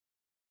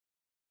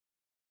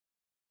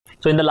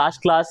So in the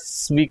last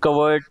class, we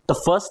covered the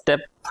first step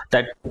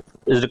that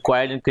is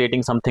required in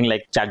creating something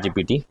like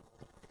ChatGPT.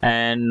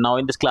 And now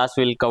in this class,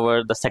 we'll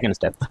cover the second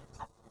step.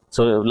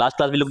 So last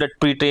class, we looked at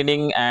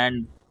pre-training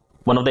and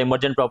one of the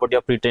emergent property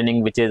of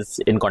pre-training, which is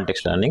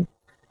in-context learning.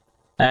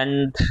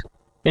 And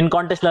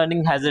in-context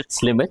learning has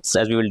its limits,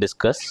 as we will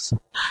discuss.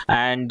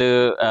 And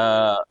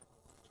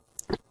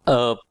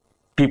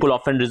people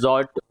often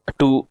resort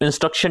to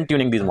instruction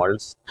tuning these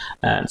models.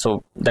 And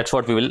so that's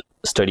what we will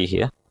study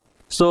here.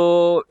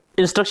 So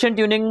instruction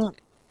tuning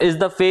is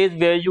the phase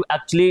where you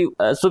actually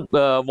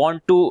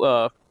want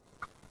to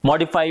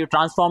modify, you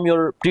transform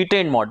your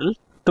pre-trained model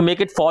to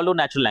make it follow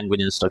natural language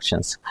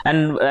instructions.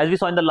 And as we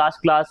saw in the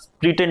last class,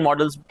 pre-trained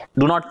models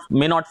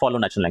may not follow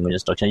natural language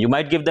instruction. You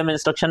might give them an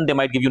instruction, they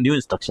might give you new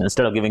instruction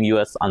instead of giving you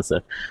an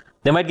answer.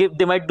 They might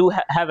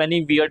have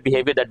any weird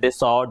behavior that they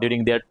saw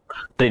during their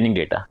training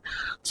data.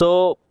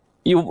 So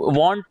you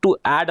want to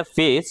add a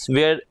phase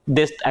where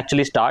they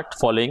actually start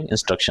following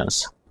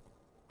instructions.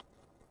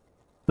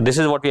 This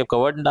is what we have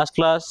covered in last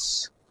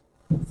class,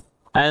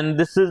 and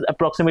this is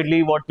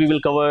approximately what we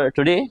will cover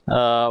today.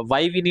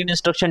 Why we need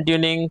instruction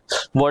tuning,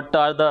 what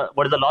is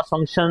the loss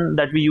function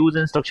that we use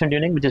in instruction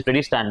tuning, which is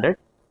very standard,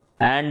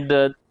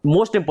 and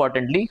most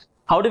importantly,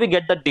 how do we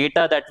get the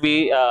data that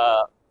we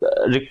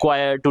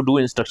require to do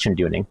instruction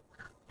tuning.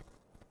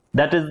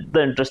 That is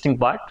the interesting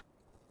part.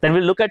 Then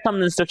we'll look at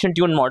some instruction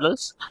tune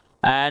models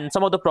and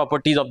some of the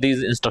properties of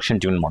these instruction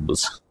tune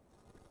models.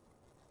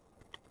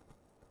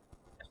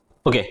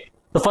 Okay.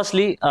 So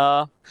firstly,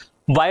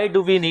 why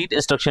do we need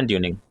instruction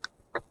tuning?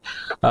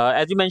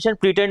 As you mentioned,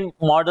 pre-trained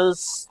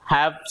models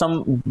have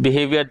some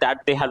behavior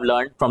that they have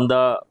learned from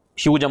the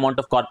huge amount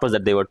of corpus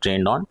that they were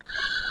trained on,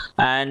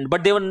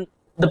 but they were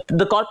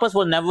the corpus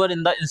was never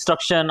in the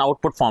instruction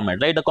output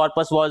format, right? The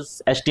corpus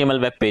was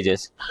HTML web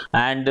pages,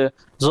 and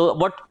so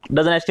what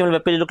does an HTML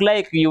web page look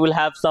like? You will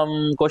have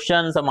some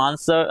questions, some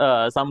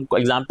answer, some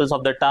examples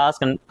of the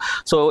task, and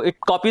so it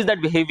copies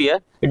that behavior.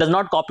 It does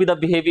not copy the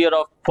behavior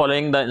of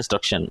following the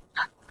instruction.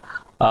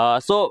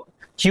 So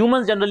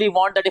humans generally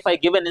want that if I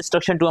give an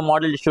instruction to a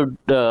model, it should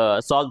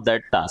solve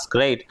that task,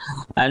 right?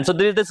 And so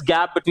there is this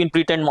gap between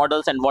pre-trained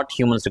models and what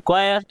humans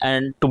require,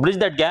 and to bridge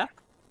that gap,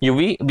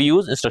 we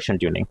use instruction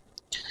tuning.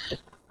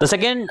 The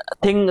second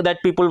thing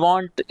that people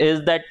want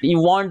is that you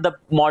want the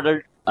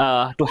model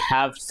to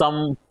have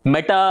some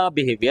meta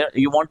behavior.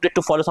 You want it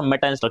to follow some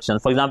meta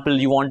instructions. For example,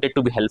 you want it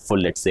to be helpful,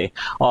 let's say,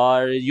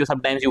 or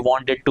sometimes you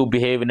want it to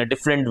behave in a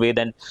different way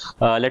than,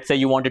 let's say,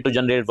 you want it to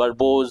generate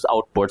verbose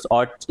outputs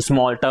or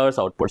small terse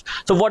outputs.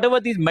 So whatever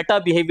these meta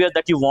behaviors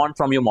that you want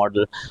from your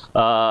model,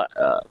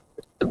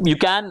 you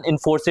can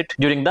enforce it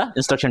during the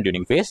instruction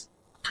tuning phase.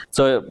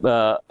 So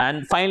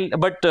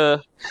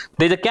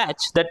there's a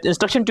catch that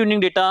instruction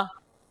tuning data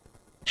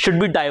should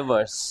be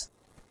diverse.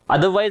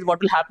 Otherwise, what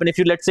will happen if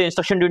you, let's say,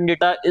 instruction tuning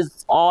data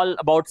is all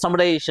about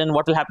summarization,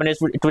 what will happen is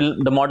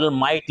the model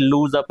might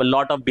lose up a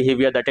lot of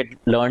behavior that it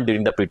learned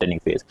during the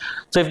pre-training phase.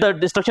 So if the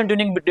instruction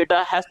tuning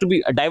data has to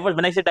be diverse,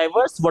 when I say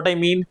diverse, what I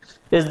mean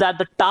is that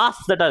the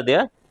tasks that are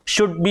there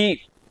should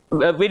be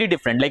very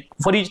different. Like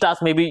for each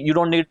task, maybe you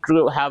don't need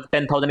to have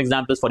 10,000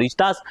 examples for each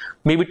task.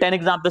 Maybe 10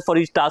 examples for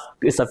each task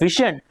is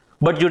sufficient,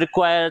 but you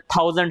require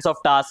thousands of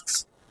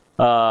tasks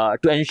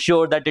to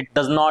ensure that it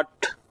does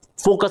not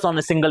focus on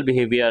a single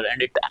behavior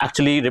and it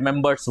actually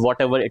remembers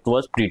whatever it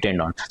was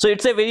pre-trained on. So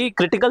it's a very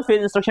critical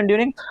phase instruction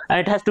tuning, and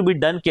it has to be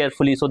done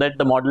carefully so that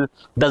the model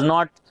does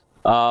not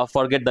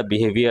forget the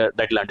behavior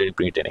that learned in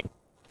pre-training.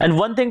 And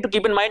one thing to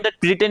keep in mind, that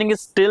pre-training is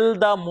still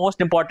the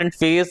most important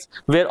phase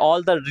where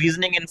all the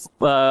reasoning is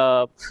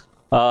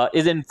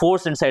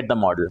enforced inside the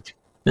model.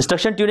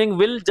 Instruction tuning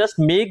will just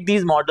make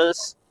these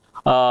models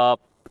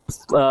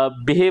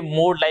behave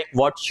more like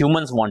what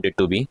humans want it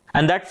to be.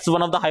 And that's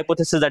one of the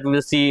hypotheses that we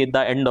will see at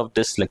the end of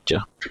this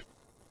lecture.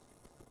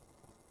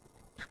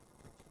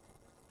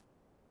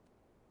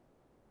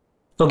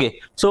 Okay,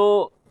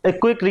 so a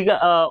quick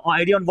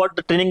idea on what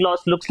the training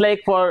loss looks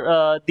like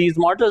for these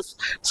models.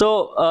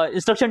 So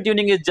instruction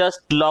tuning is just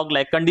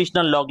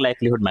conditional log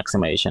likelihood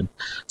maximization.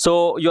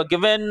 So you're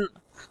given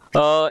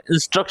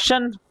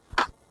instruction,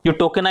 you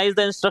tokenize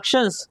the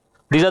instructions.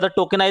 These are the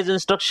tokenized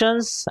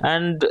instructions,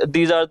 and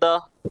these are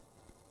the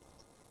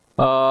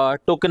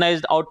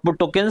tokenized output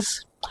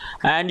tokens,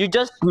 and you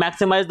just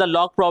maximize the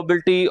log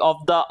probability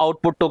of the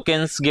output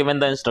tokens given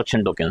the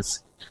instruction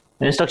tokens.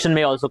 The instruction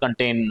may also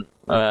contain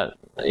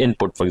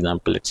input, for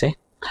example, let's say,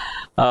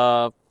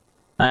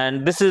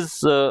 and this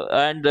is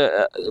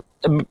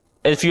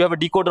if you have a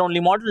decoder only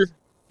model,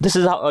 this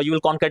is how you will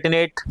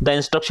concatenate the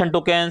instruction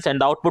tokens and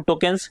the output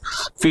tokens,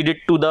 feed it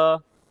to the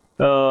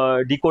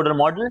decoder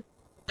model,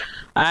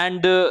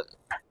 and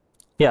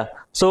yeah,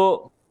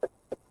 so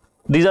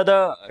these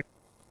are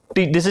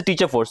this is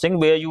teacher forcing,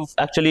 where you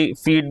actually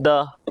feed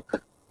the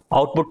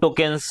output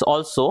tokens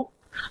also,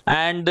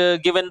 and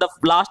given the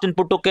last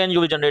input token, you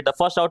will generate the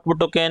first output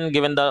token.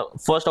 Given the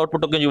first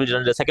output token, you will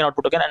generate the second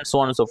output token, and so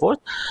on and so forth.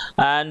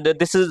 And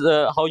this is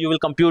how you will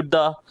compute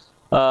the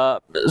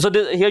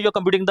here you're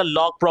computing the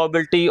log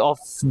probability of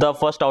the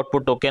first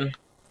output token.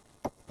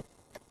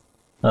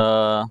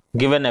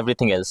 given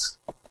everything else.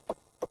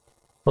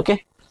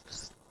 Okay,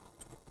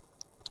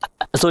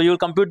 so you will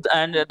compute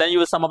and then you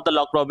will sum up the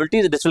log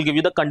probabilities. This will give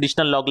you the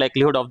conditional log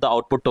likelihood of the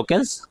output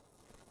tokens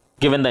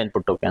given the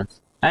input tokens.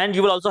 And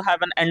you will also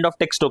have an end of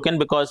text token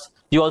because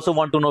you also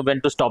want to know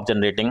when to stop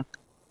generating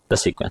the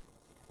sequence.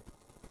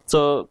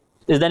 So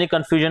is there any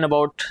confusion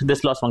about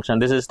this loss function?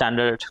 This is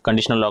standard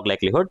conditional log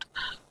likelihood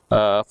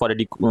for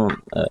the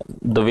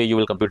way you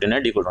will compute in a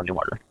decoder only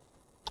model.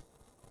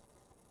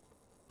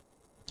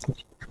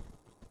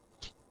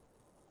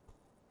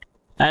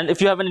 And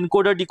if you have an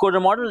encoder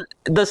decoder model,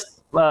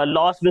 this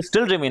loss will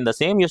still remain the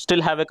same. You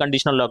still have a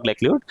conditional log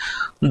likelihood.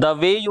 The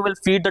way you will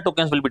feed the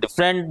tokens will be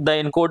different. In the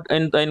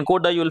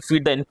encoder you will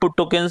feed the input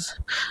tokens,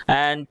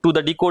 and to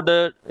the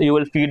decoder you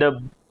will feed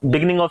a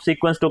beginning of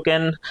sequence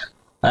token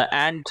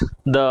and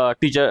the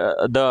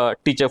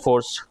teacher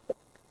force,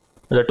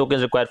 the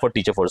tokens required for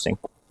teacher forcing.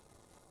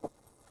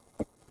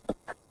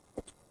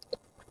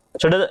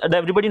 So does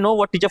everybody know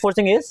what teacher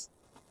forcing is,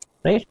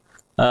 right?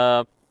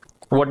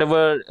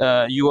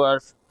 Whatever you are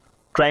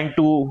trying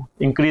to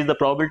increase the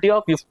probability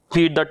of, you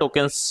feed the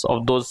tokens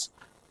of those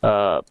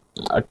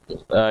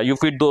you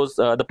feed those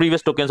the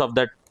previous tokens of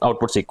that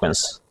output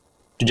sequence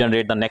to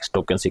generate the next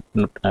token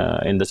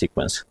in the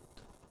sequence.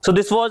 So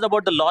this was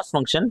about the loss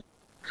function.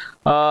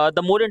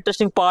 The more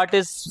interesting part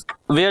is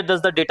where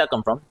does the data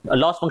come from. A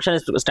loss function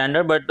is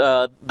standard, but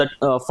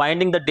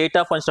finding the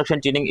data for instruction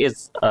tuning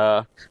is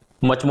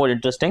much more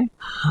interesting.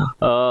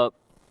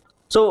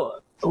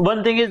 So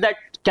one thing is that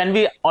can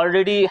we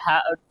already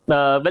have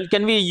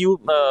can we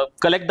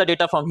collect the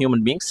data from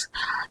human beings,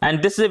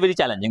 and this is a very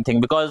challenging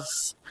thing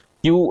because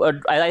you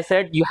as I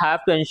said, you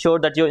have to ensure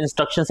that your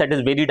instruction set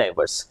is very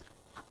diverse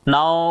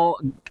now,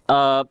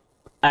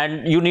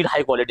 and you need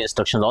high quality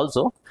instructions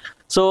also.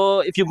 So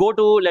if you go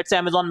to, let's say,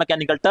 Amazon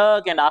Mechanical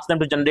Turk and ask them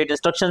to generate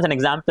instructions and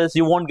examples,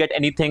 you won't get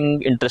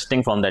anything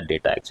interesting from that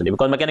data actually,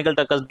 because Mechanical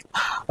Turkers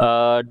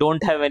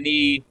don't have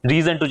any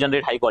reason to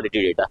generate high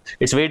quality data.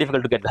 It's very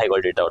difficult to get high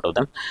quality data out of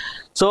them.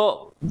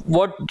 So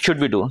what should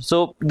we do?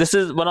 So this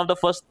is one of the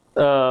first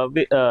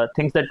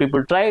things that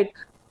people tried,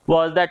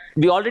 was that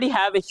we already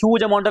have a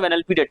huge amount of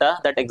NLP data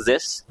that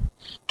exists.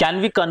 Can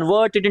we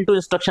convert it into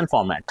instruction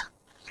format?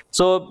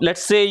 So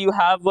let's say you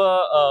have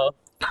the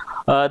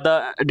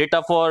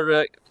data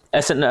for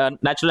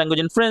natural language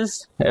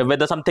inference,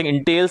 whether something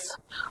entails,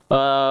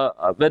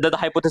 whether the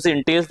hypothesis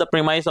entails the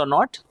premise or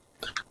not.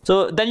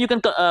 So then you can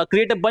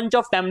create a bunch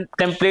of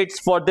templates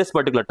for this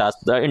particular task,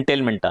 the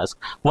entailment task.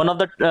 One of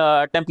the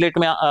template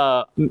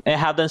may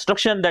have the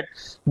instruction that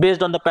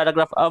based on the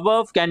paragraph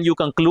above, can you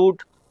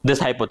conclude this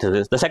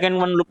hypothesis. The second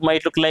one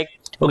might look like,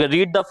 okay,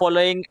 read the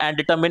following and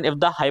determine if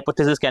the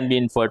hypothesis can be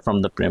inferred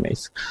from the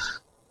premise.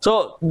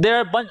 So there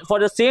are for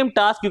the same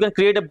task, you can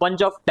create a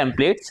bunch of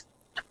templates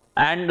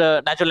and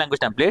natural language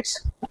templates,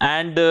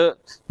 and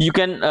you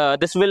can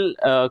this will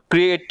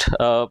create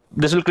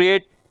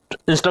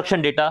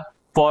instruction data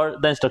for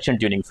the instruction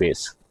tuning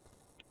phase.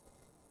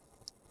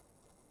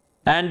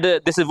 And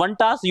this is one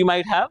task you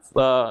might have.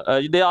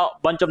 There are a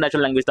bunch of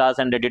natural language tasks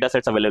and the data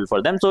sets available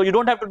for them. So you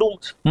don't have to do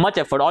much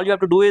effort. All you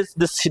have to do is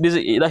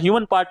the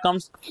human part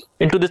comes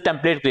into this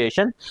template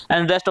creation,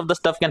 and the rest of the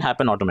stuff can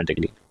happen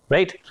automatically,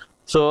 right?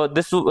 So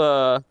this is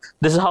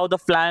how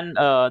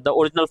the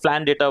original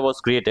FLAN data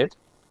was created.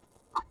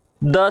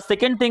 The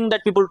second thing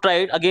that people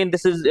tried, again,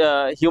 this is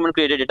human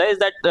created data, is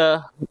that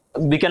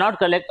we cannot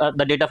collect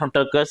the data from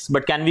Turkers,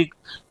 but can we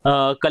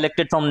collect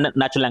it from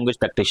natural language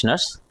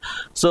practitioners?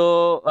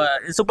 So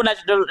in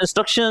supernatural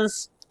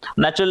instructions,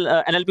 natural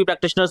NLP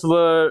practitioners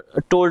were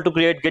told to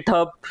create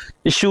GitHub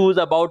issues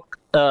about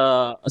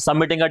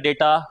submitting a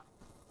data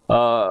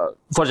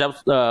for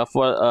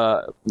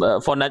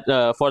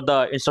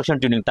the instruction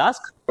tuning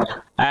task.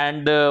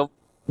 And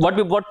what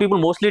people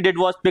mostly did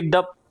was picked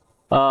up.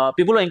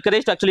 People were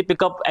encouraged to actually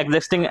pick up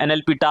existing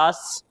NLP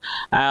tasks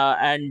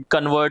and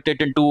convert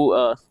it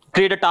into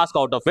create a task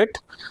out of it.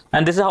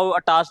 And this is how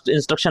a task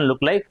instruction look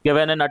like: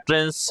 given an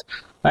utterance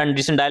and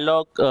decent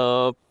dialogue,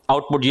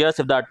 output yes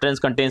if the utterance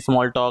contains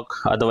small talk,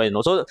 otherwise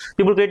no. So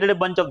people created a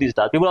bunch of these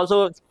tasks. People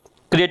also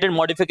created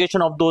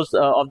modification of those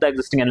of the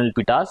existing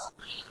NLP tasks,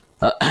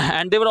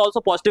 and there were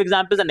also positive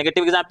examples and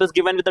negative examples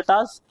given with the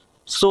task,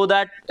 so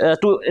that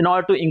in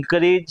order to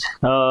encourage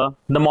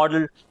the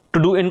model to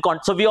do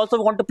so we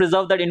also want to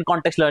preserve that in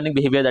context learning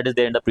behavior that is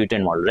there in the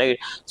pre-trained model, right?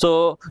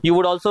 So you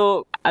would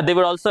also they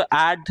would also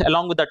add,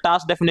 along with the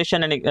task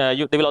definition, and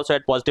they will also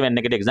add positive and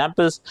negative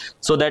examples,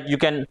 so that you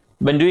can,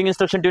 when doing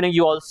instruction tuning,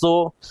 you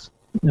also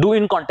do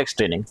in context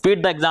training,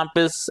 feed the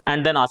examples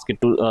and then ask it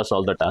to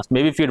solve the task.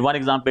 Maybe feed 1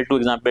 example, 2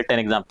 examples, 10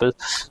 examples,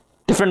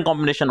 different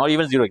combination, or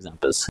even 0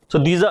 examples. So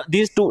these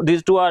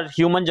two are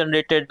human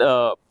generated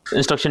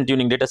instruction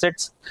tuning data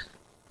sets.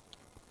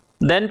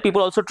 Then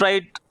people also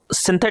tried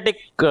synthetic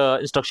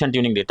instruction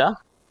tuning data.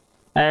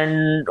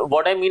 And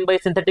what I mean by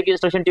synthetic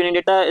instruction tuning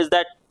data is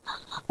that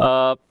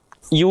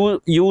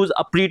you use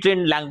a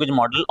pre-trained language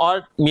model,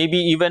 or maybe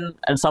even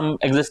some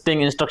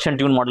existing instruction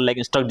tune model like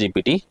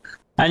InstructGPT,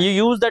 and you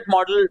use that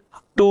model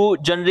to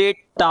generate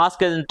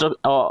task as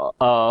well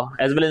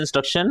as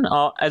instruction,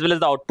 as well as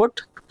the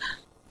output.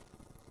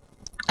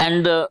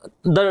 And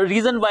the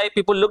reason why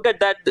people looked at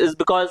that is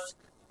because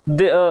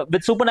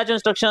with supernatural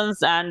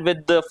instructions and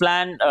with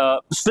flan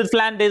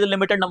there's a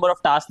limited number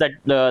of tasks that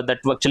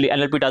were actually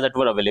NLP tasks that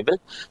were available.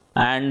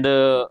 And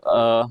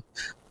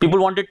people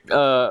wanted,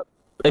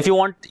 if you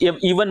want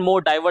even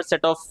more diverse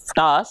set of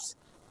tasks,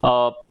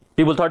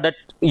 people thought that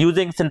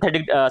using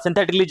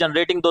synthetically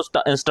generating those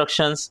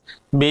instructions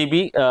may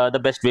be the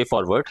best way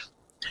forward.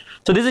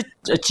 So this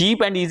is cheap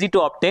and easy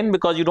to obtain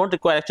because you don't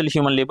require actually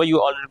human labor. You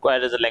all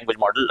require as a language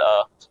model,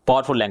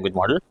 powerful language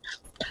model.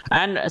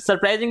 And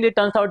surprisingly, it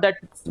turns out that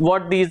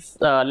what these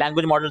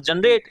language models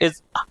generate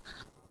is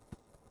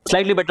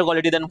slightly better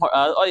quality than,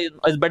 or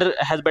has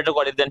better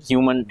quality than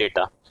human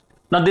data.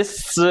 Now,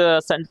 this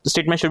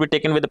statement should be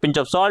taken with a pinch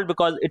of salt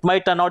because it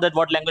might turn out that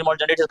what language model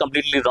generates is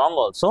completely wrong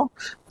also.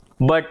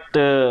 But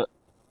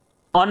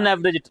on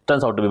average, it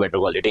turns out to be better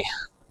quality.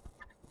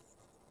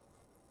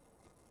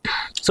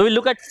 So we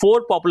look at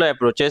 4 popular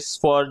approaches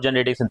for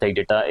generating synthetic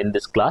data in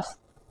this class.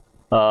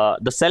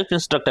 The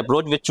self-instruct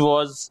approach, which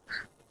was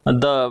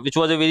a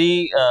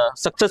very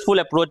successful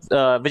approach,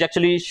 which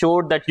actually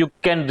showed that you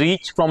can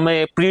reach from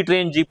a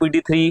pre-trained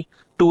GPT-3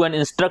 to an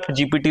instruct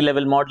GPT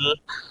level model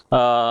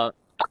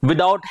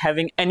without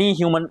requiring any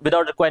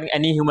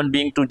human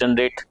being to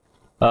generate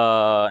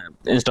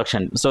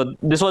instruction. So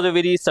this was a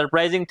very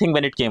surprising thing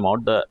when it came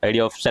out, the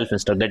idea of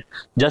self-instruct, that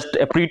just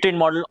a pre-trained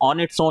model on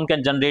its own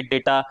can generate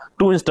data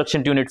to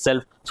instruction tune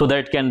itself so that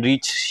it can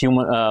reach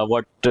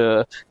what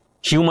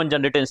human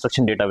generated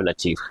instruction data will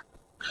achieve.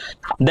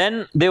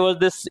 Then there was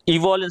this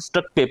evolve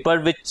instruct paper,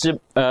 which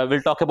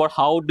will talk about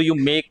how do you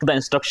make the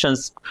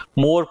instructions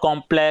more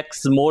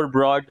complex, more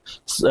broad,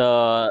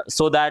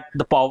 so that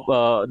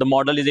the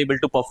model is able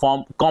to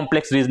perform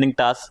complex reasoning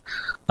tasks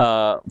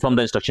from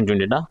the instruction tune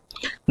data.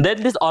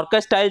 Then this orca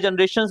style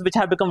generations, which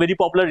have become very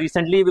popular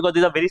recently because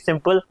these are very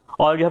simple.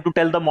 All you have to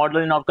tell the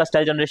model in orca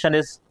style generation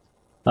is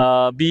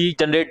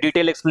generate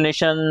detailed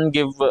explanation,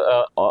 give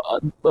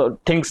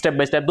things step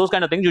by step, those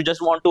kind of things. You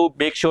just want to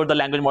make sure the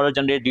language model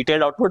generate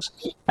detailed outputs,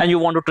 and you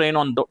want to train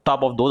on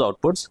top of those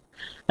outputs.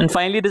 And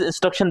finally, this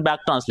instruction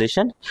back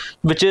translation,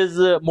 which is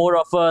more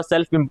of a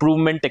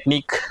self-improvement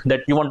technique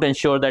that you want to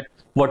ensure that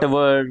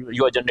whatever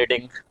you are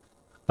generating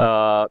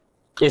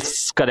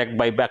is correct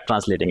by back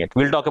translating it.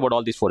 We'll talk about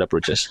all these 4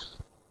 approaches.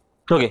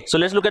 Okay, so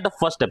let's look at the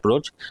first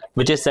approach,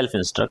 which is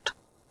self-instruct.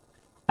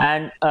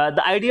 And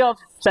the idea of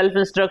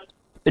self-instruct,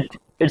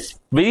 it's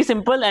very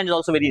simple and it's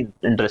also very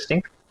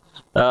interesting.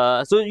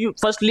 So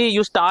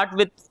you start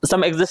with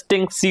some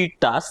existing seed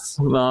tasks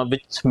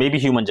which may be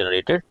human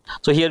generated.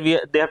 So here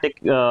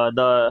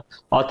the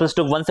authors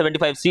took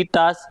 175 seed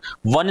tasks,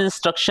 1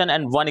 instruction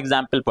and 1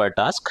 example per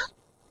task.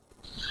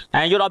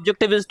 And your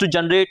objective is to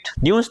generate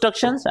new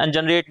instructions and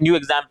generate new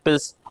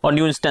examples or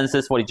new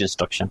instances for each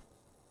instruction.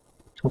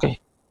 Okay.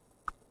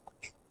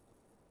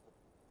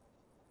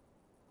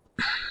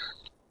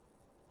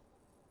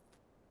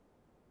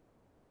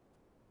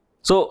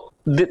 So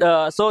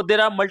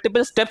there are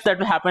multiple steps that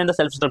will happen in the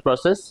self-instruct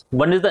process.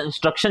 One is the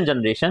instruction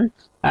generation,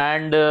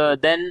 and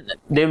then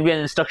there will be an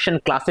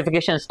instruction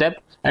classification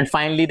step, and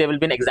finally there will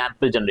be an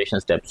example generation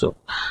step. So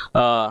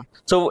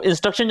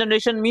instruction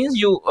generation means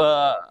you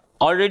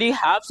already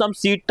have some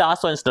seed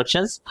tasks or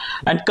instructions,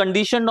 and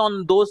conditioned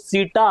on those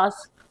seed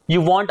tasks, you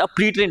want a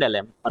pre-trained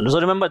LM. So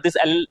remember, this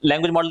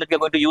language model that we are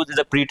going to use is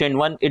a pre-trained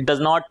one. It does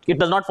not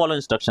follow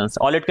instructions.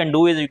 All it can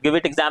do is you give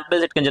it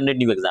examples, it can generate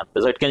new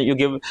examples.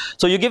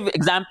 So you give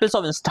examples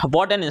of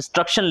what an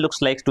instruction looks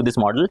like to this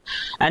model,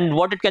 and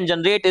what it can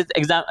generate is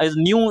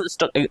new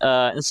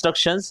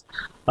instructions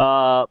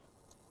so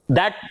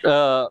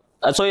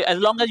as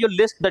long as your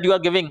list that you are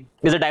giving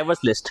is a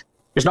diverse list,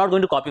 it's not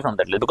going to copy from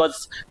that list,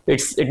 because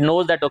it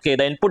knows that, okay,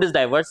 the input is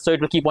diverse, so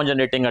it will keep on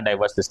generating a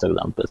diverse list of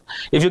examples.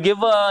 If you give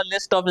a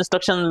list of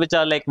instructions which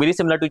are like very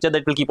similar to each other,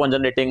 it will keep on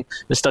generating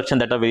instructions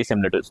that are very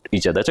similar to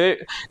each other. So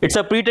it's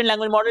a pre-trained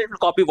language model. It will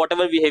copy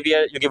whatever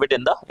behavior you give it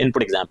in the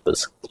input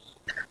examples.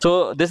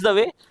 So this is the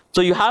way.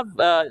 So you have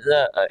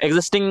the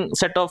existing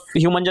set of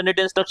human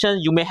generated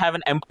instructions. You may have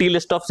an empty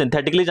list of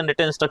synthetically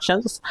generated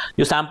instructions.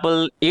 You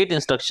sample 8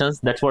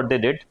 instructions. That's what they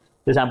did.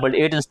 They sampled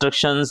 8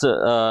 instructions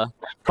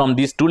from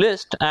these 2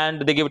 lists,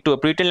 and they gave it to a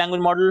pre-trained language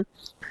model.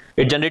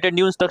 It generated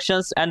new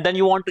instructions, and then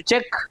you want to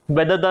check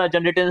whether the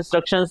generated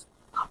instructions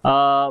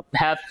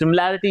have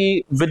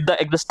similarity with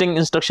the existing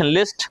instruction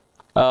list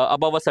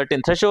above a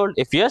certain threshold.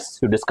 If yes,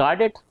 you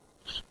discard it,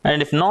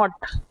 and if not,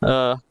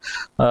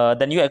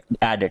 then you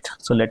add it.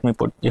 So let me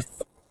put if.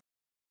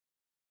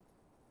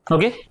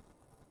 Okay,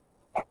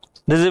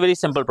 this is a very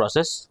simple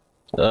process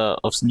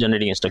of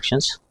generating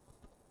instructions.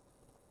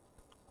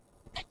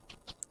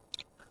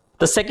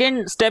 The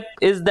second step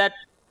is that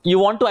you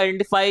want to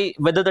identify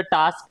whether the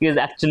task is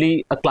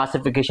actually a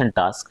classification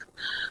task.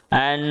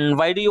 And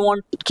why do you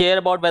want to care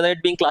about whether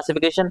it being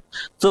classification?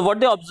 So what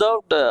they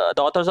observed, the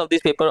authors of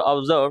this paper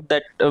observed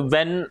that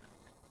when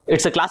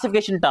it's a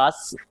classification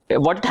task.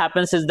 What it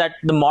happens is that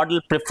the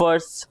model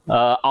prefers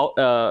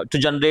to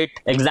generate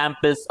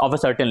examples of a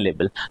certain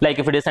label. Like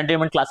if it is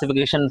sentiment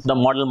classification, the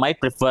model might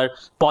prefer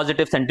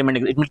positive sentiment.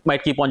 It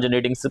might keep on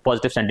generating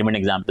positive sentiment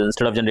examples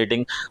instead of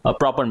generating a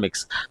proper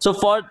mix. So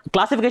for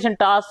classification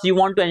tasks, you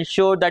want to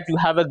ensure that you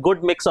have a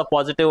good mix of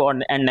positive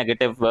and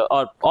negative,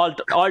 or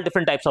all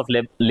different types of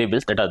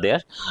labels that are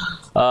there.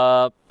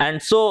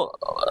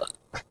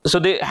 So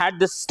they had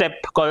this step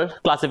called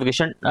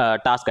classification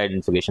task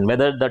identification,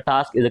 whether the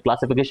task is a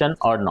classification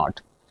or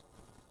not.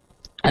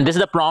 And this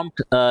is the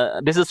prompt.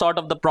 This is sort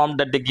of the prompt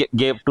that they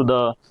gave to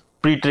the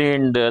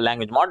pre-trained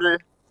language model.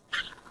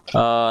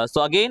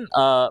 So again,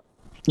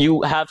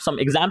 you have some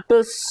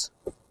examples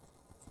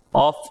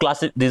of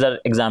these are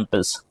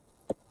examples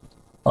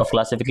of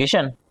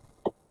classification.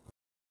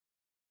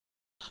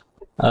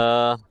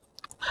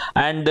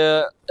 And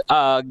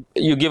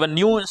you give a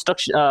new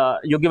instruction.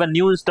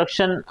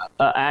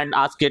 And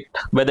ask it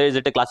whether is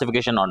it a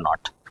classification or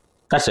not.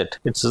 That's it.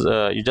 It's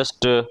you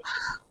just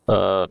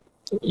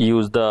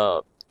use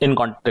the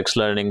in-context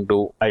learning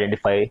to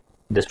identify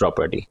this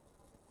property.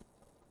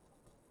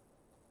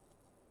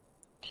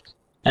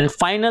 And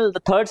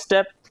the third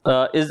step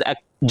is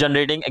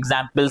generating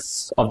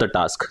examples of the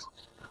task.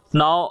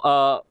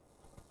 Now,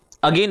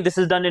 again, this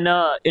is done in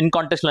a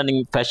in-context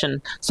learning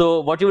fashion.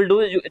 So what you will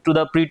do is to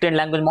the pre-trained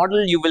language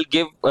model, you will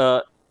give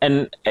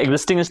an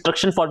existing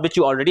instruction for which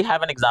you already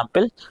have an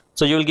example.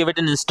 So you will give it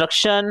an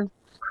instruction,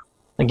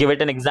 give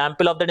it an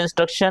example of that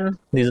instruction.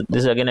 This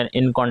is again an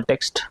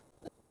in-context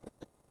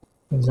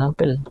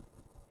example.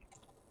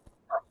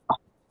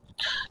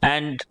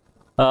 And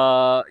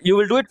you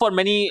will do it for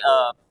many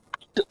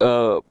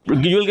you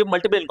will give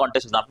multiple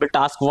in-context example.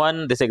 Task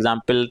 1, this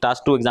example,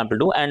 task 2, example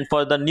 2, and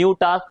for the new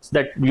tasks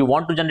that you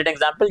want to generate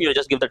example, you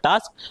just give the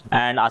task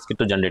and ask it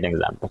to generate an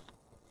example.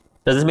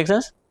 Does this make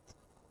sense?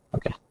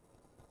 Okay.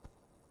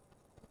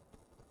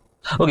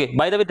 Okay,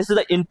 by the way, this is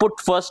the input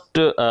first.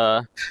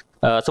 So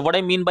what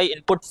I mean by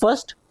input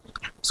first,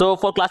 so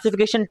for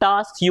classification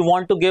tasks, you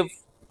want to give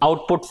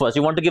output first.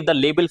 You want to give the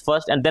label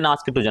first and then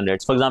ask it to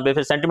generate. For example, if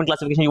it's sentiment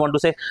classification, you want to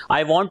say,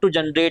 I want to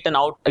generate an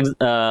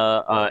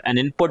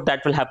input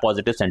that will have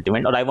positive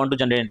sentiment, or I want to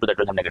generate input that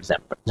will have negative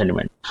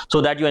sentiment,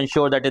 so that you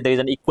ensure that there is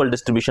an equal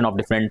distribution of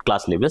different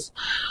class labels.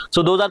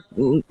 So those are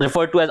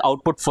referred to as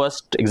output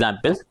first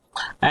examples.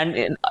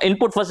 And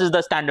input first is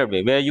the standard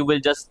way, where you will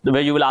ask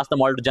the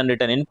model to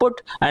generate an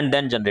input and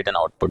then generate an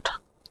output.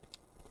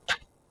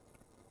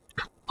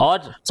 Or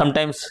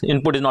sometimes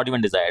input is not even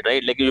desired,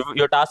 right? Like if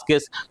your task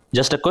is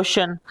just a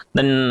question,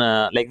 then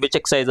like which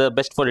exercise is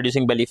best for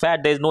reducing belly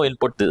fat, there is no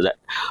input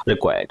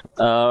required.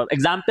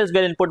 Examples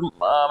where input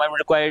might be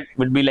required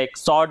would be like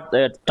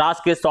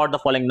task is sort the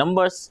following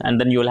numbers,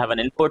 and then you will have an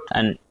input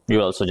and you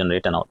will also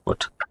generate an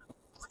output.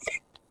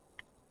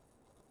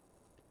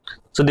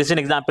 So this is an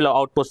example of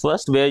output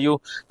first, where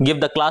you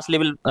give the class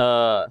label,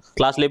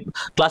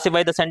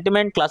 classify the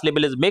sentiment. Class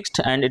label is mixed,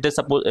 and it is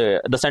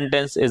the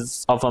sentence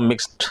is of a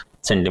mixed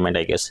sentiment,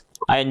 I guess.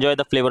 I enjoy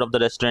the flavor of the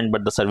restaurant,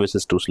 but the service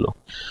is too slow.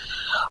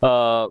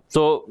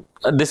 So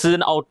this is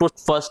an output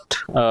first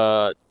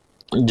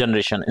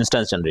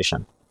instance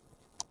generation.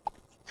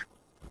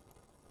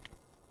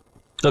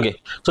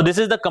 Okay, so this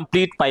is the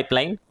complete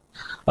pipeline.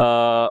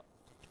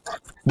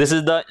 This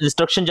is the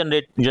instruction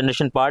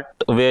generation part,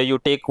 where you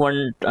take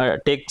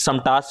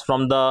some tasks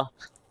from the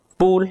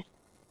pool.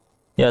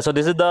 Yeah, so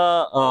this is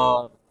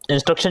the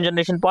instruction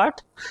generation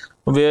part,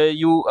 where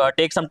you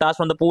take some tasks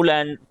from the pool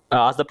and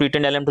ask the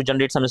pre-trained LLM to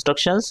generate some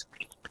instructions.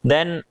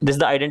 Then this is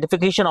the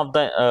identification of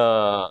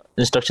the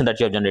instruction that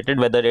you have generated,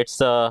 whether it's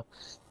a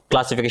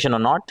classification or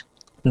not.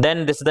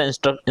 Then this is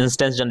the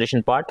instance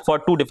generation part for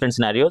two different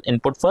scenarios: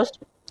 input first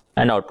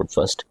and output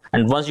first.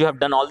 And once you have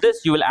done all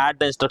this, you will add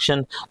the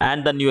instruction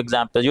and the new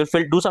example. You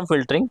will do some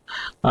filtering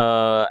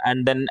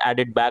and then add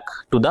it back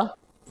to the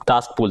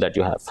task pool that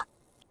you have.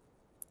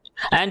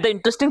 And the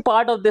interesting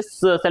part of this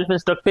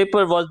self-instruct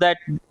paper was that,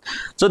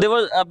 so there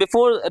was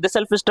before the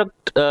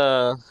self-instruct,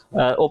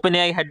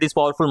 OpenAI had these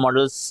powerful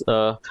models,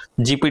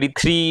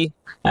 GPT-3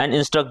 and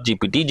Instruct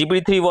GPT.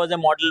 GPT-3 was a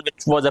model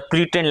which was a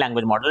pre-trained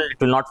language model. It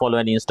will not follow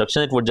any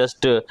instruction. It would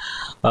just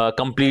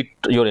complete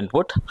your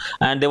input.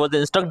 And there was the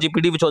Instruct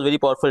GPT, which was very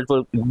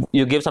powerful.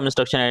 You give some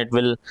instruction and it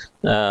will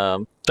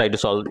try to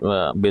solve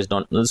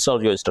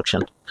solve your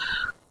instruction.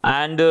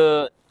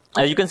 And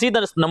as you can see,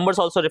 the numbers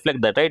also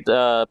reflect that, right?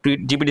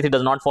 GPT-3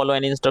 does not follow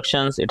any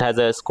instructions. It has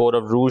a score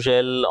of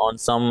Rouge-L on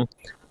some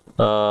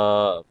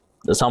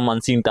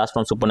unseen task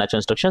from supernatural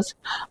instructions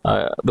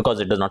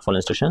because it does not follow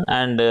instruction.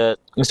 And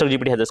Instruct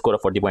GPT has a score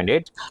of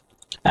 40.8.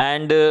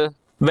 And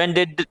when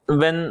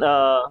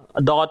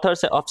the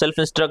authors of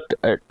self-instruct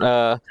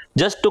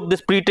just took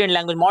this pre-trained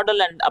language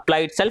model and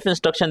applied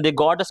self-instruction, they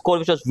got a score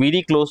which was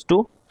very close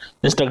to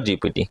Instruct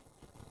GPT.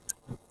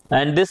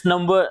 And this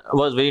number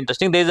was very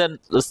interesting. There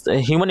is a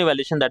human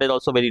evaluation that is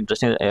also very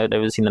interesting. I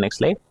will see in the next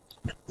slide.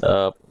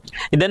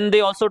 Then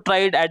they also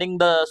tried adding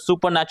the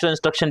supernatural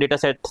instruction data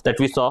set that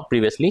we saw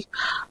previously.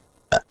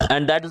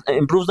 and that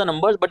improves the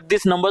numbers. But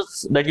these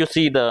numbers that you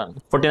see, the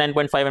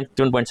 49.5 and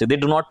 51.6, they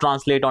do not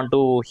translate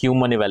onto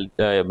human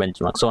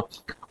benchmark. So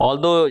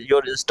although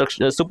your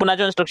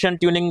supernatural instruction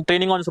tuning,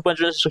 training on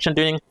supernatural instruction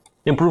tuning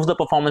improves the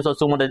performance of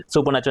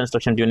supernatural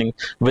instruction tuning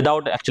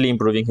without actually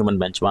improving human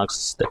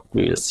benchmarks, that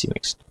we will see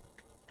next.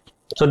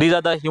 So these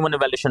are the human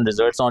evaluation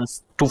results on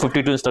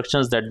 252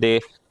 instructions that they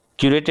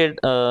curated,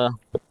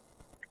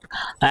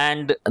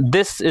 and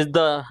this is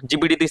the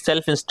GPT-3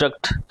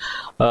 self-instruct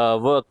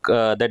work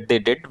that they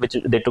did, which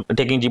they took,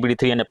 taking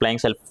GPT-3 and applying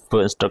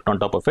self-instruct on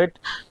top of it,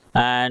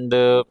 and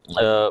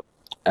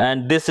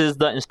this is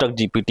the instruct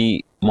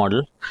GPT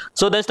model.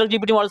 So the instruct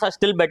GPT models are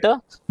still better,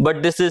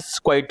 but this is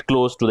quite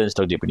close to the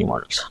instruct GPT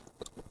models.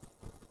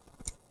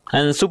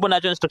 And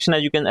supernatural instruction,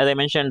 as I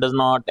mentioned, does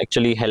not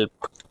actually help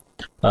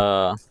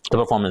the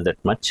performance that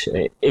much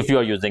if you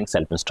are using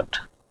self-instruct.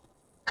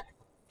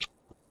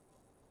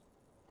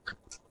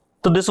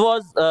 So this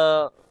was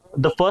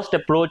the first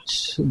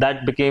approach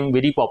that became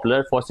very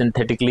popular for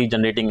synthetically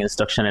generating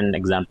instruction and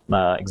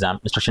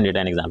instruction data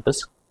and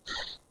examples.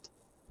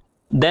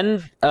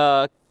 Then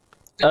there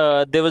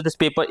was this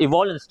paper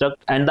Evolve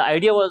Instruct, and the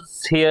idea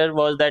was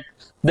that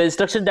the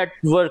instructions that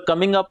were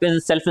coming up in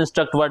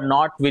self-instruct were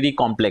not very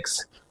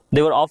complex.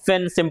 They were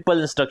often simple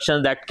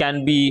instructions that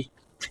can be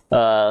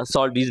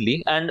solved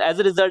easily, and as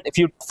a result, if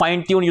you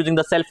fine-tune using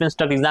the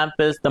self-instruct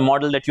examples, the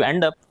model that you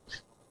end up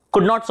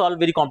could not solve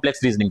very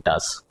complex reasoning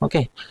tasks.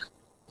 Okay.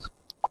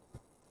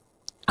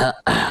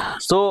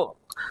 So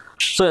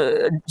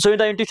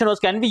the intuition was,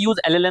 can we use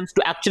LLMs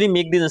to actually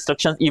make these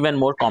instructions even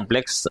more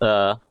complex?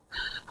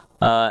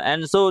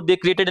 And so they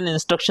created an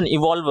instruction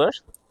evolver,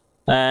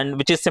 and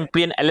which is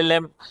simply an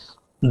LLM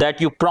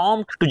that you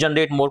prompt to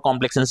generate more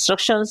complex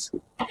instructions,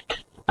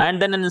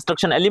 and then an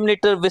instruction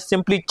eliminator which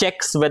simply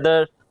checks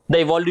whether the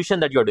evolution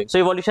that you're doing.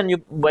 So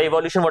by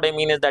evolution, what I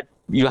mean is that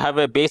you have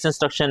a base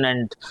instruction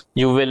and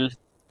you will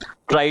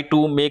try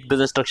to make this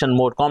instruction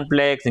more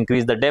complex,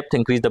 increase the depth,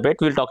 increase the breadth.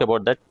 We'll talk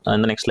about that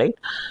in the next slide.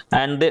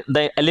 And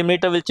the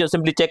eliminator will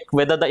simply check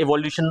whether the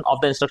evolution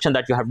of the instruction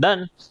that you have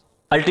done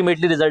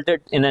ultimately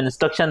resulted in an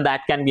instruction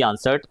that can be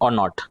answered or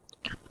not.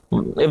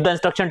 If the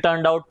instruction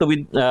turned out to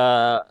be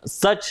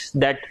such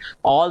that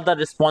all the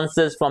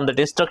responses from the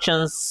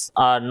instructions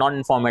are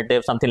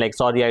non-informative, something like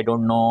sorry, I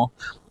don't know,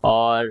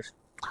 or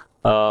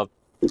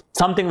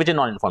something which is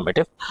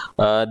non-informative,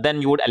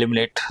 then you would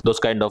eliminate those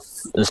kind of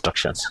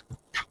instructions.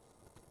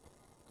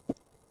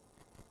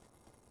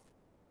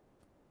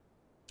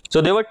 So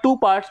there were two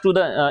parts to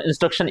the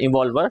instruction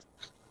evolver.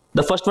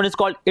 The first one is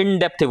called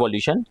in-depth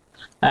evolution,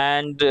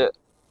 and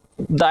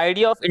the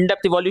idea of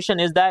in-depth evolution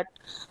is that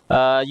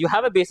you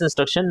have a base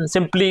instruction.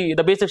 Simply,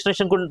 the base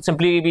instruction could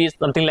simply be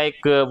something like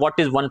what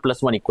is 1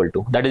 plus 1 equal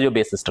to. That is your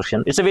base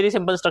instruction. It's a very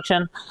simple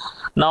instruction.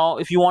 Now,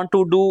 if you want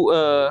to do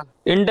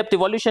in-depth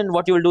evolution,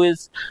 what you will do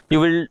is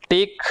you will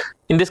take,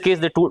 in this case,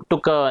 they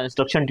took an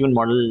instruction tune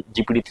model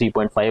GPT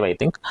 3.5, I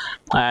think,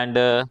 and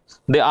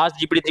they asked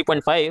GPT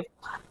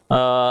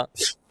 3.5.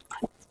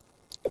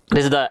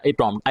 This is a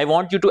prompt. I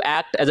want you to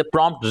act as a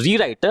prompt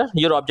rewriter.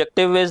 Your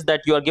objective is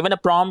that you are given a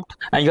prompt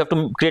and you have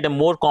to create a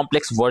more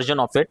complex version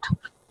of it,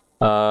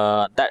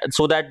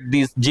 so that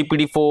these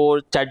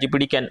GPT-4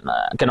 ChatGPT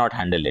cannot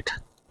handle it.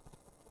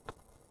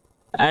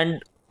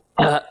 And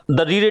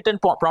the rewritten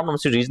prompt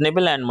must be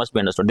reasonable and must be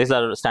understood. These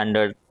are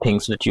standard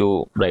things that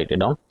you write it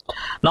down.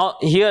 Now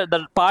here,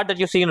 the part that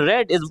you see in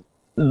red is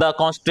the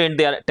constraint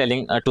they are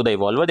telling to the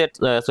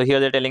evolver. So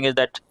here they're telling is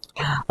that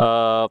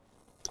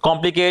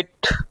complicate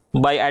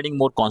by adding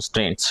more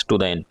constraints to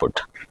the input,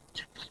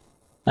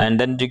 and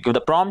then you give the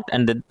prompt,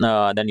 and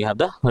then you have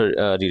the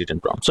rewritten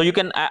prompt. So you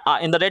can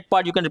in the red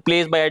part you can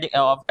replace by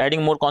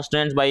adding more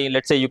constraints by,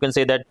 let's say, you can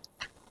say that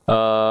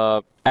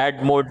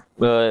add more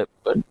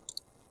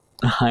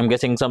I'm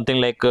guessing something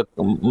like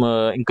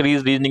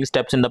increase reasoning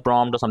steps in the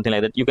prompt or something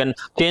like that. You can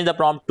change the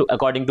prompt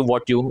according to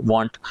what you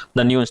want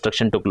the new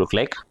instruction to look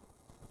like.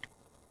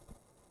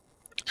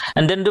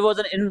 And then there was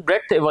an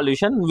in-breadth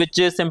evolution, which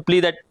is simply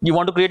that you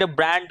want to create a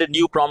brand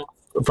new prompt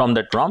from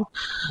that prompt.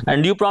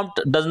 And new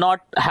prompt does not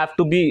have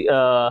to be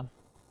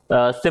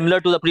similar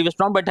to the previous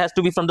prompt, but it has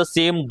to be from the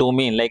same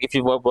domain. Like if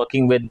you were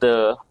working with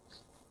the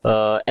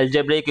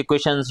algebraic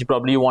equations, you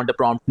probably want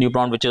a new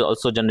prompt which is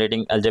also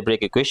generating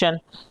algebraic equation.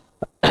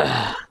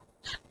 And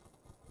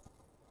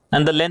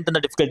the length and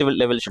the difficulty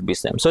level should be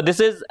same. So this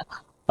is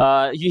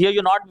here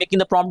you're not making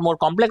the prompt more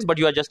complex, but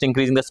you are just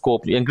increasing the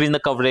scope, increasing the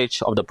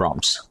coverage of the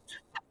prompts.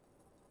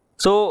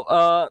 So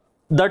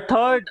the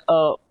third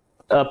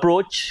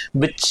approach,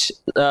 which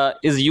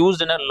is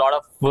used in a lot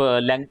of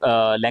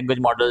language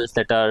models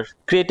that are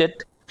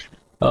created,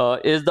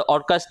 is the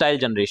Orca style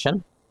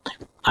generation.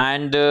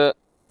 And here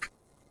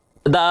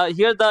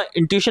the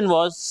intuition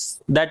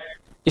was that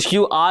if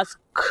you ask,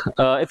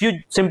 if you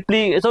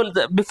simply,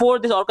 before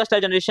this Orca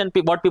style generation,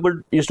 what people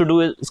used to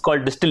do is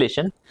called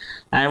distillation.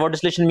 And what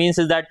distillation means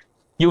is that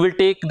you will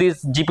take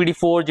these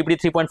GPT-4,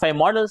 GPT 3.5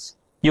 models,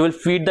 you will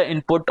feed the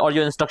input or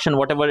your instruction,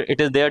 whatever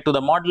it is there, to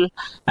the model,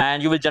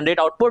 and you will generate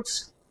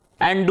outputs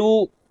and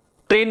do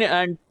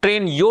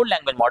train your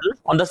language model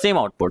on the same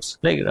outputs.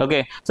 Like,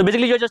 okay, so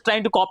basically you're just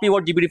trying to copy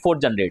what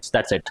GPT-4 generates.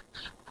 That's it.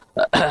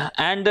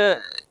 And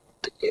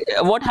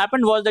what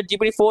happened was that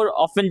GPT-4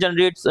 often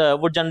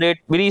would generate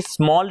very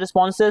small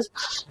responses,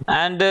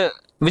 and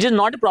which is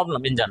not a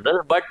problem in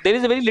general, but there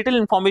is a very little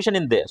information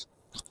in there.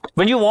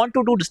 When you want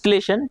to do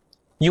distillation,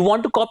 you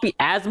want to copy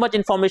as much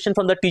information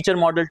from the teacher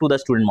model to the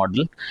student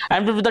model,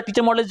 and if the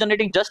teacher model is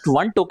generating just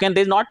one token,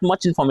 there is not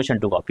much information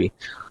to copy.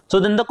 So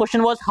then the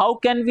question was, how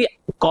can we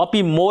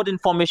copy more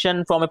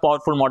information from a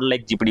powerful model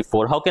like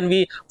GPT-4? How can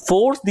we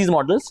force these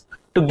models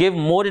to give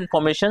more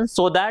information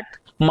so that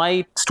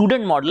my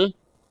student model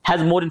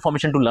has more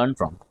information to learn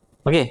from?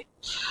 Okay,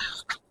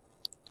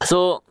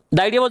 so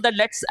the idea was that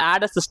let's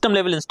add a system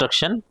level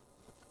instruction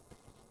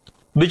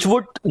which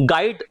would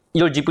guide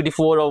your GPT-4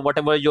 or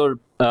whatever your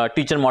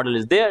teacher model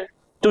is there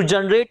to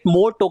generate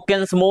more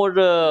tokens, more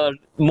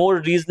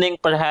reasoning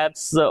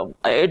perhaps.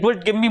 It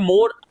would give me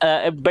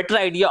a better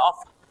idea of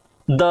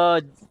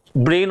the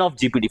brain of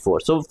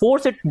GPT-4. So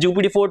force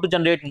GPT-4 to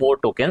generate more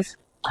tokens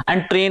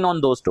and train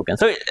on those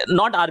tokens. So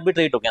not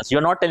arbitrary tokens.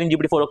 You're not telling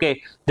GPT-4,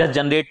 okay, just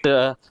generate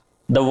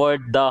the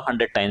word the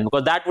 100 times,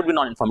 because that would be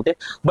non-informative.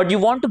 But you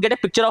want to get a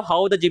picture of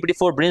how the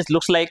GPT-4 brains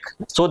looks like,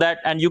 so that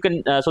you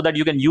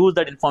can use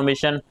that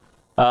information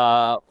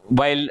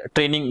while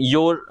training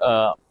your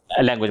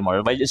language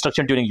model, while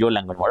instruction tuning your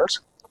language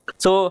models.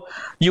 So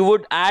you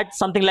would add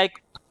something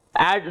like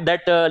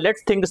that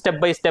let's think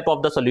step by step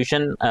of the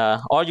solution,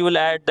 or you will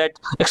add that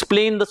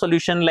explain the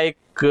solution like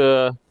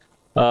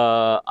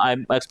I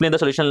explain the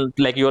solution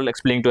like you're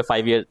explaining to a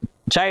 5-year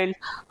child.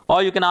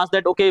 Or you can ask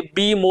that, okay,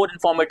 be more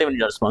informative in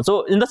your response.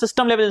 So in the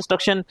system level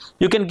instruction,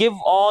 you can give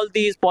all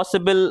these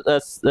possible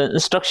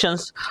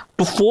instructions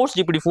to force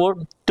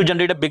GPT-4 to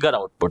generate a bigger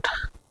output.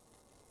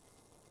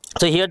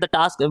 So here the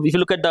task, if you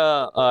look at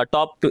the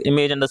top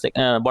image and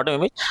the bottom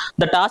image,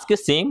 the task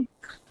is same.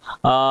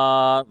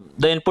 The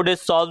input is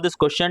solve this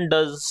question.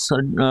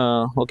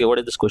 Okay, what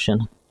is this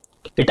question?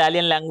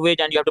 Italian language,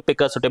 and you have to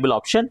pick a suitable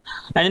option.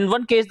 And in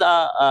one case,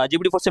 the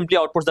GPT-4 simply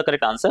outputs the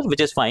correct answer,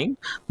 which is fine,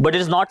 but it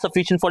is not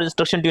sufficient for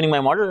instruction tuning my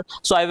model.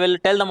 So I will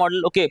tell the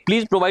model, okay,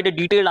 please provide a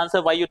detailed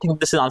answer why you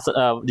think this is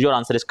your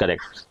answer is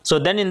correct. So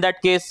then in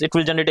that case, it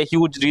will generate a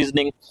huge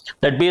reasoning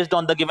that based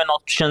on the given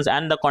options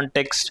and the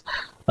context,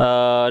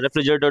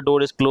 refrigerator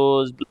door is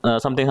closed,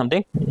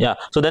 something. Yeah.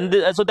 So then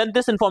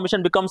this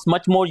information becomes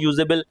much more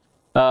usable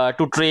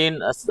to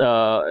train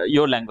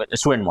your language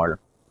student model.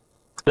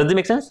 Does this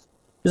make sense?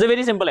 It's a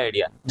very simple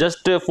idea.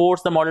 Just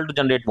force the model to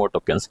generate more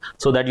tokens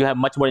so that you have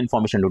much more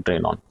information to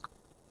train on.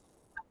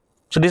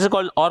 So this is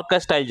called Orca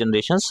style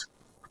generations.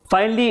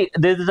 Finally,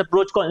 there is this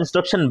approach called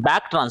instruction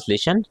back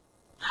translation.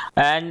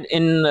 And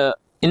in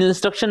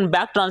instruction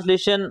back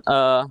translation,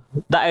 the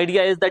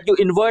idea is that you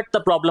invert the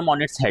problem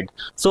on its head.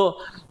 So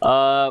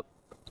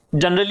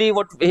generally,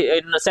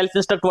 in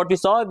self-instruct, what we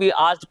saw, we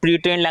asked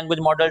pre-trained language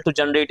model to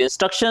generate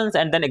instructions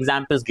and then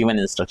examples given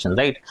instructions,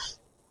 right?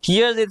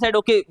 Here they said,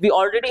 okay, we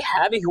already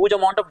have a huge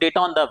amount of data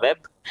on the web.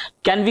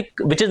 Can we,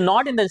 which is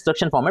not in the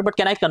instruction format, but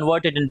can I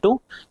convert it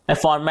into a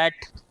format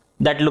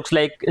that looks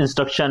like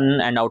instruction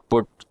and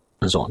output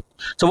and so on?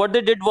 So what they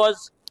did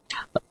was,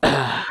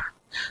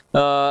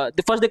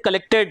 first they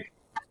collected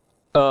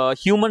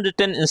human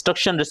written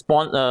instruction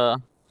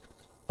response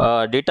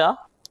data,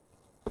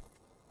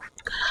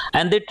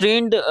 and they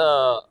trained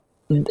a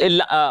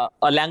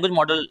language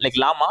model like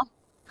Llama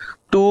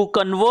to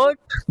convert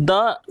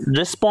the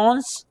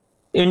response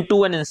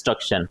into an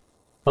instruction.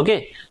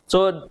 Okay,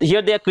 so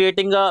here they are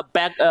creating a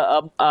back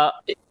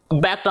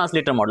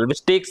translator model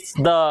which takes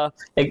the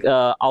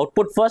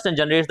output first and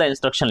generates the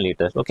instruction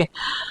later. Okay,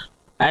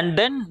 and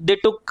then they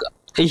took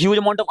a huge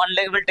amount of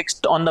unlabeled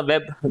text on the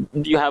web.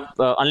 You have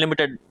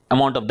unlimited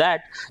amount of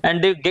that,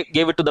 and they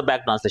gave it to the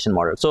back translation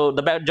model. So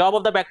the job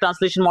of the back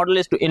translation model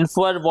is to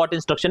infer what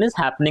instruction is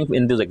happening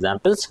in these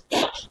examples.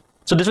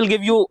 So this will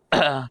give you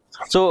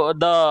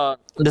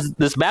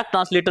this back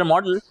translator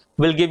model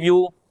will give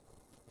you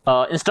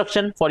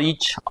instruction for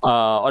each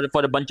or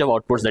for a bunch of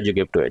outputs that you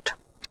give to it.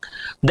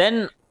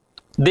 Then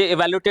they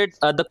evaluated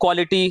the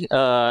quality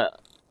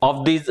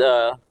of these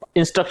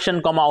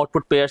instruction comma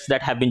output pairs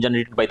that have been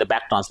generated by the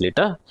back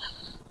translator.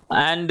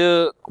 And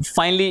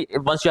finally,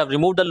 once you have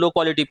removed the low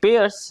quality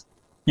pairs,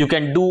 you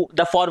can do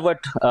the forward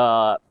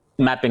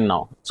mapping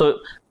now. So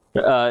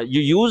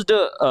you used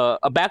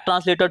a back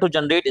translator to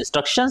generate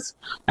instructions,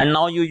 and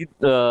now you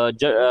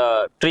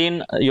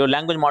train your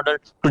language model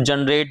to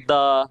generate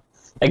the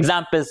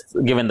examples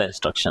given the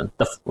instruction,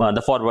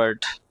 the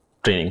forward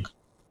training.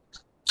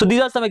 So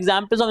these are some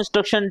examples of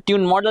instruction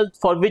tuned models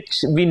for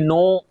which we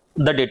know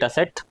the data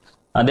set.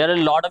 There are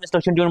a lot of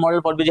instruction tuned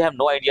models for which I have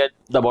no idea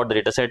about the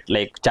data set,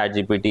 like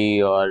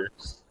ChatGPT or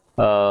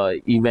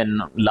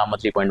even Llama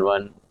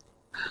 3.1.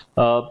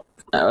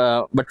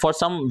 But for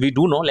some we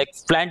do know, like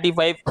Flan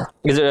T5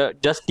 is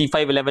just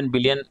T511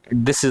 billion.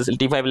 This is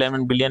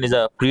T511 billion is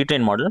a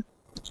pre-trained model.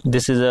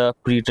 This is a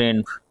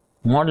pre-trained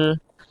model,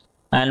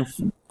 and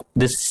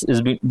this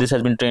has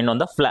been trained on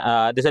the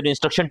this has been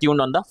instruction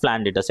tuned on the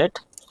Flan dataset.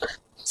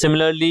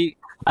 Similarly,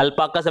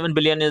 Alpaca 7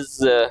 billion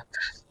is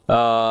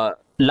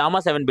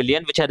Llama 7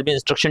 billion, which has been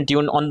instruction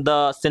tuned on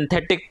the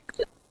synthetic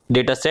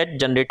data set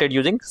generated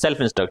using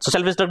self-instruct. So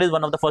self-instruct is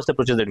one of the first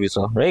approaches that we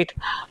saw, right?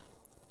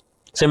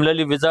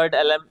 Similarly, Wizard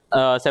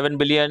LM 7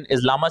 billion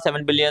is Llama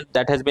 7 billion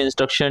that has been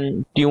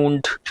instruction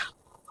tuned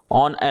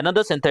on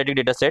another synthetic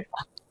data set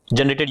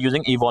generated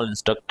using evolve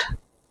instruct.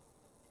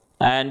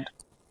 And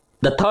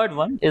the third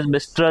one is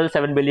Mistral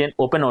 7 billion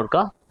Open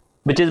Orca,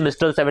 which is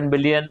Mistral 7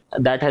 billion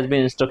that has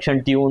been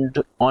instruction tuned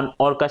on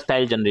Orca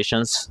style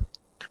generations.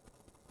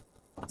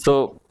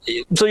 So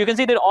you can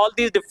see that all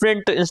these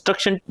different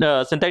instruction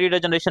synthetic data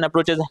generation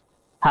approaches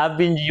have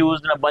been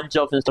used in a bunch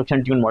of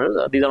instruction tuned models.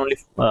 These are only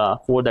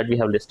 4 that we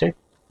have listed,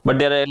 but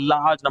there are a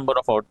large number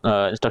of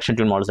instruction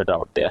tuned models that are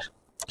out there.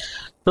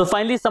 So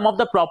finally, some of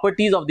the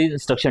properties of these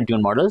instruction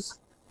tuned models.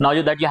 Now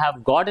that you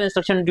have got an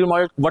instruction tuned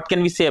model, what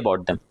can we say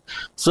about them?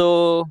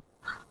 So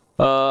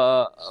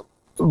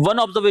one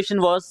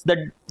observation was that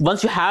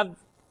once you have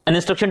an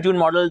instruction tuned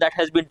model that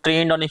has been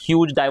trained on a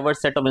huge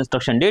diverse set of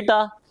instruction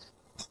data,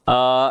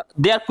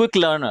 they are quick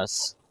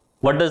learners.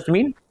 What does it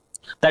mean?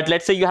 That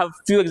let's say you have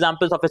few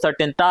examples of a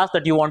certain task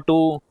that you want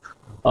to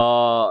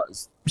do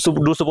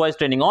supervised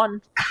training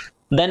on.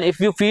 Then if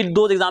you feed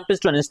those examples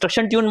to an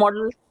instruction tuned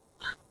model,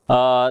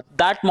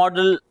 that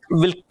model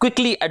will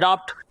quickly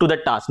adapt to the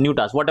task, new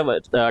task, whatever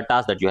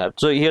task that you have.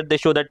 So here they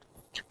show that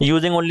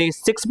using only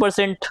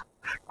 6%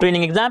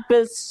 training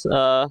examples,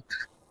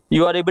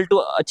 you are able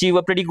to achieve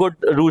a pretty good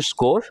Rouge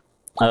score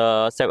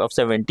of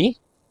 70.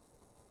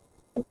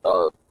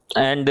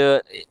 And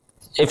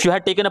if you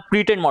had taken a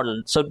pre-trained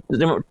model, so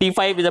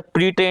T5 is a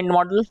pre-trained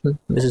model,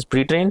 this is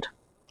pre-trained,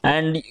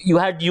 and you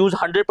had used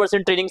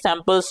 100% training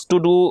samples to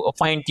do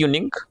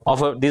fine-tuning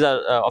of of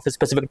a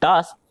specific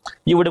task,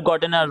 you would have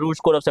gotten a Rouge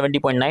score of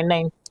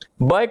 70.99.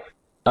 But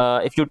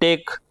if you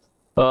take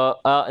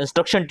a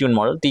instruction tuned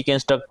model, TK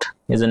instruct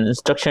is an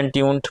instruction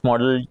tuned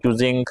model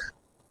using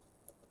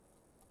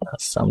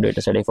some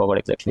data set. I forgot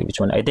exactly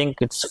which one. I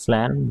think it's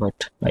FLAN,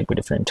 but might be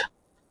different.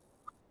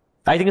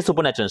 I think it's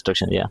supernatural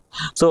instruction. Yeah.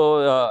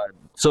 So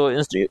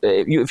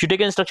if you take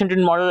an instruction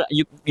tuned model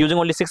using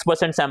only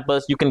 6%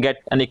 samples, you can get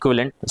an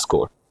equivalent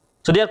score.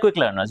 So they are quick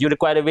learners. You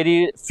require a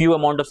very few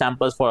amount of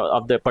samples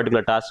of the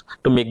particular task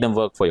to make them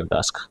work for your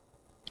task.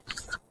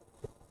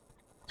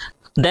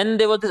 Then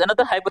there was this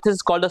another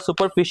hypothesis called the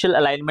superficial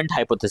alignment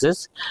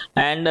hypothesis,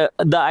 and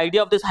the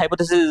idea of this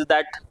hypothesis is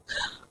that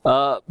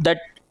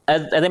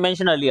as I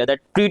mentioned earlier, that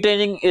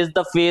pre-training is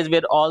the phase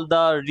where all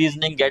the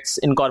reasoning gets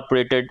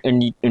incorporated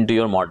into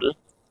your model,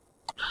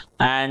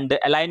 and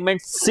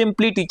alignment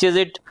simply teaches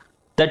it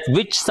that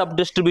which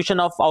sub-distribution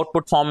of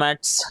output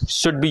formats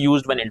should be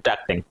used when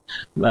interacting.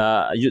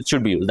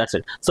 Should be used. That's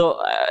it.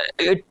 So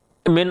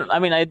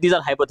these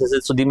are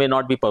hypotheses, so they may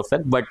not be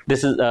perfect, but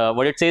this is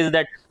what it says is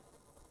that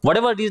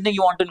whatever reasoning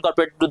you want to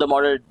incorporate to the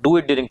model, do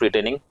it during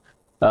pre-training.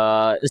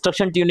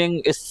 Instruction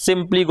tuning is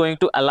simply going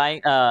to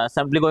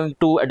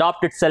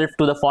adopt itself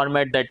to the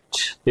format that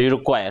you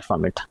require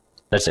from it.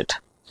 That's it.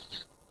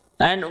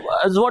 And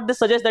what this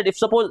suggests that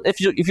if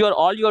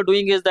all you are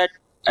doing is that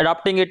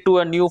adapting it to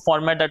a new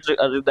format that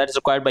is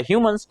required by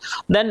humans,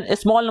 then a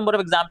small number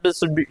of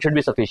examples should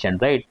be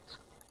sufficient, right?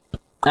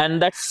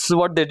 And that's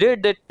what they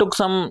did. They took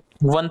some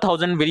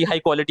 1,000 very high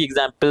quality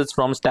examples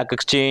from Stack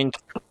Exchange,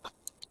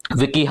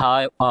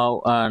 WikiHive,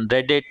 and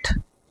Reddit.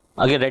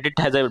 Again, Reddit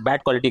has a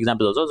bad quality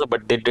examples also,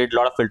 but they did a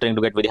lot of filtering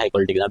to get very high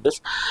quality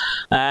examples,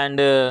 and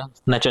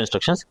natural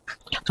instructions.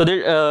 So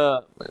they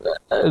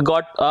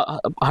got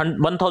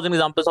 1,000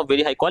 examples of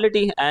very high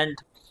quality, and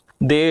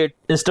they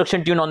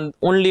instruction tune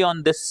only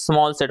on this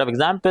small set of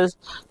examples.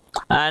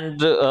 And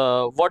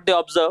what they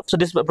observe, so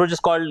this approach is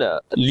called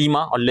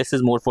LIMA, or less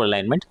is more for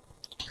alignment.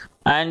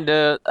 And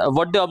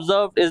what they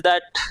observed is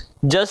that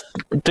just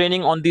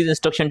training on these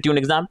instruction tune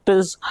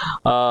examples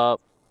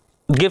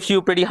gives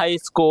you pretty high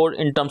score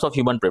in terms of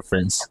human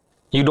preference.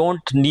 You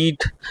don't need,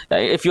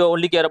 if you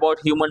only care about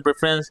human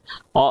preference,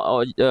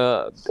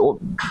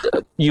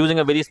 using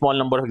a very small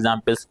number of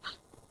examples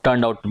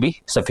turned out to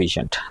be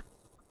sufficient.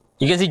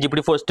 You can see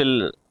GPT-4 is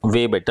still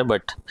way better,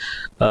 but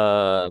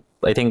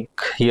I think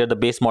here the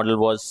base model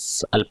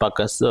was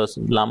Alpaca,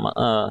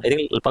 Llama, I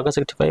think Alpaca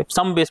 65,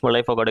 some base model,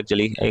 I forgot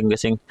actually, I'm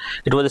guessing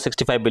it was a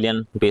 65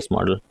 billion base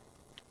model.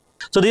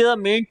 So these are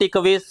the main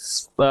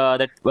takeaways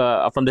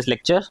from this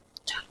lecture.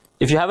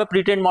 If you have a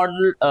pre-trained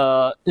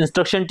model,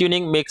 instruction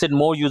tuning makes it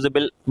more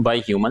usable by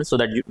humans, so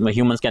that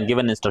humans can give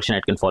an instruction,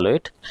 it can follow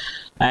it.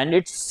 And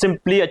it's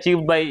simply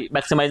achieved by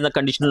maximizing the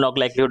conditional log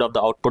likelihood of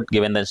the output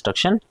given the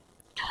instruction.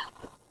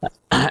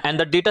 And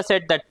the data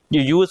set that you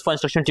use for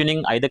instruction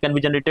tuning either can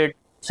be generated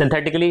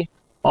synthetically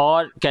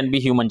or can be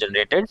human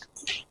generated.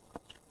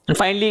 And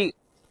finally,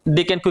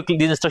 these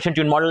instruction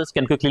tuned models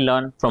can quickly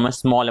learn from a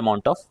small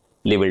amount of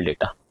labeled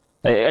data.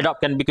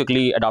 Can be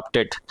quickly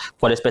adopted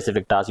for a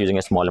specific task using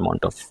a small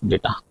amount of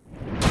data.